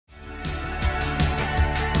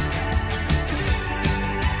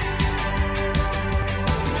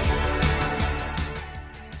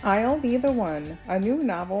I'll Be the One, a new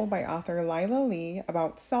novel by author Lila Lee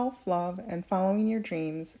about self love and following your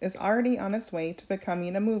dreams, is already on its way to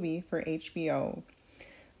becoming a movie for HBO.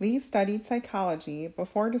 Lee studied psychology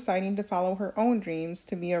before deciding to follow her own dreams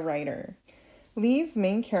to be a writer. Lee's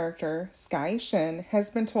main character, Sky Shin, has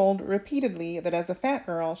been told repeatedly that as a fat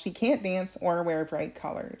girl, she can't dance or wear bright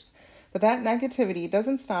colors. But that negativity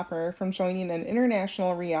doesn't stop her from joining an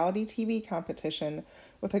international reality TV competition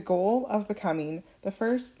with a goal of becoming the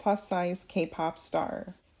first plus size K pop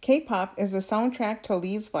star. K pop is the soundtrack to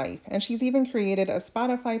Lee's life, and she's even created a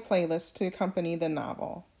Spotify playlist to accompany the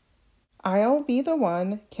novel. I'll Be the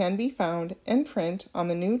One can be found in print on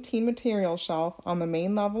the new teen material shelf on the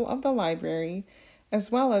main level of the library,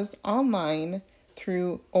 as well as online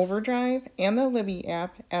through Overdrive and the Libby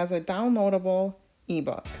app as a downloadable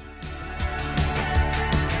ebook.